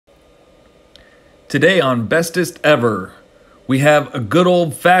Today on Bestest Ever, we have a good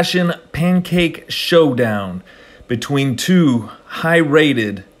old-fashioned pancake showdown between two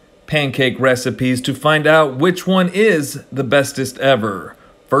high-rated pancake recipes to find out which one is the bestest ever.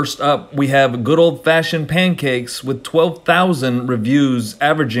 First up, we have good old-fashioned pancakes with 12,000 reviews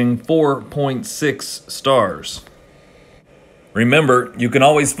averaging 4.6 stars. Remember, you can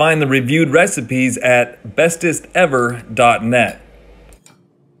always find the reviewed recipes at bESTeSTeVER.net.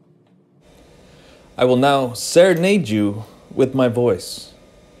 I will now serenade you with my voice.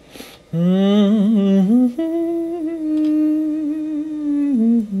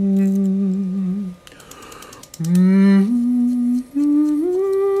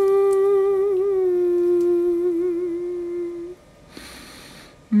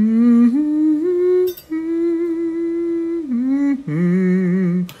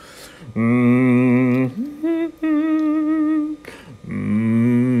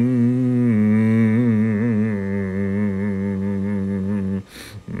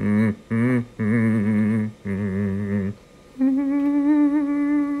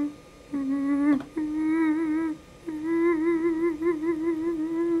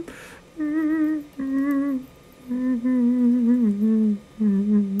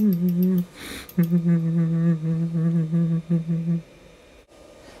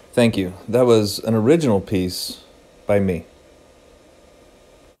 Thank you. That was an original piece by me.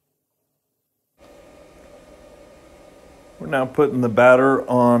 We're now putting the batter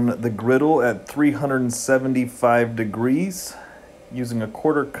on the griddle at 375 degrees, using a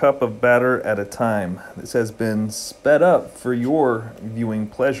quarter cup of batter at a time. This has been sped up for your viewing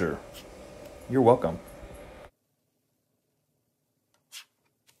pleasure. You're welcome.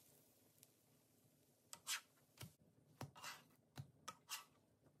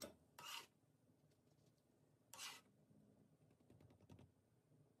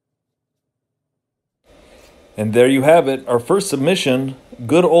 And there you have it, our first submission,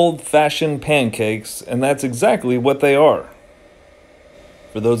 good old-fashioned pancakes, and that's exactly what they are.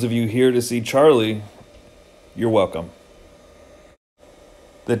 For those of you here to see Charlie, you're welcome.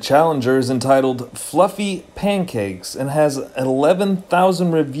 The challenger is entitled Fluffy Pancakes and has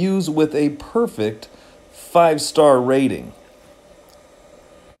 11,000 reviews with a perfect 5-star rating.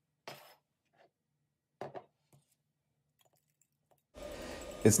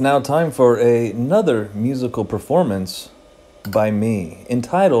 It's now time for another musical performance by me,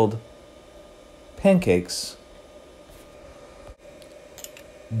 entitled Pancakes.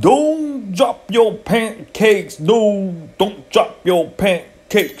 Don't drop your pancakes, no, don't drop your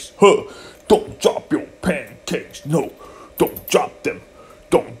pancakes, huh? Don't drop your pancakes, no, don't drop them,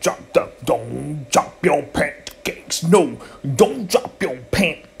 don't drop them, don't drop your pancakes, no, don't drop your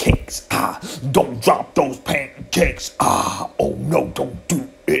pancakes, don't drop those pancakes, oh no, don't do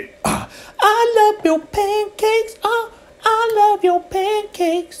it, I love your pancakes, I love your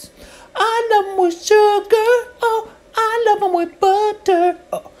pancakes, I love them with sugar, I love them with butter,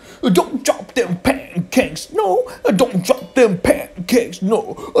 don't drop them pancakes, no, don't drop them pancakes,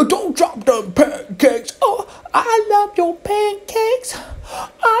 no, don't drop them pancakes, I love your pancakes,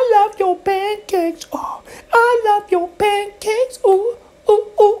 I love your pancakes, I love your pancakes, ooh,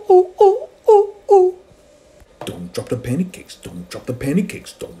 ooh, ooh, ooh, ooh, ooh, ooh. Don't drop the pancakes, don't drop the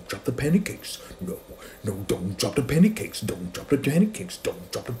pancakes, don't drop the pancakes, no, no, don't drop the pancakes, don't drop the pancakes,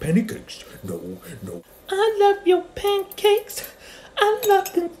 don't drop the pancakes, no, no. I love your pancakes, I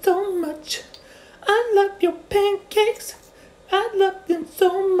love them so much, I love your pancakes, I love them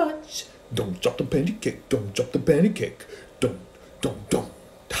so much. Don't drop the pancake, don't drop the pancake, don't.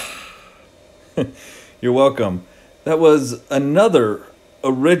 You're welcome. That was another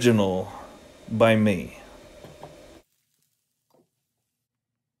original by me.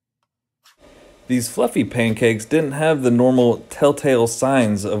 These fluffy pancakes didn't have the normal telltale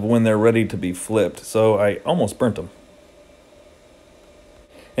signs of when they're ready to be flipped, so I almost burnt them.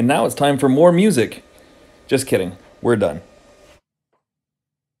 And now it's time for more music. Just kidding, we're done.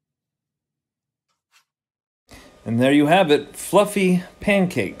 And there you have it, fluffy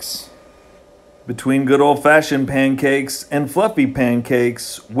pancakes. Between good old-fashioned pancakes and fluffy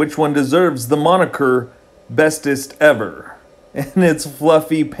pancakes, which one deserves the moniker Bestest Ever? And its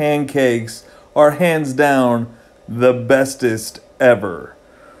fluffy pancakes are hands down the bestest ever.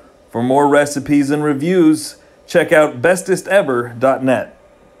 For more recipes and reviews, check out bESTeSTeVER.net.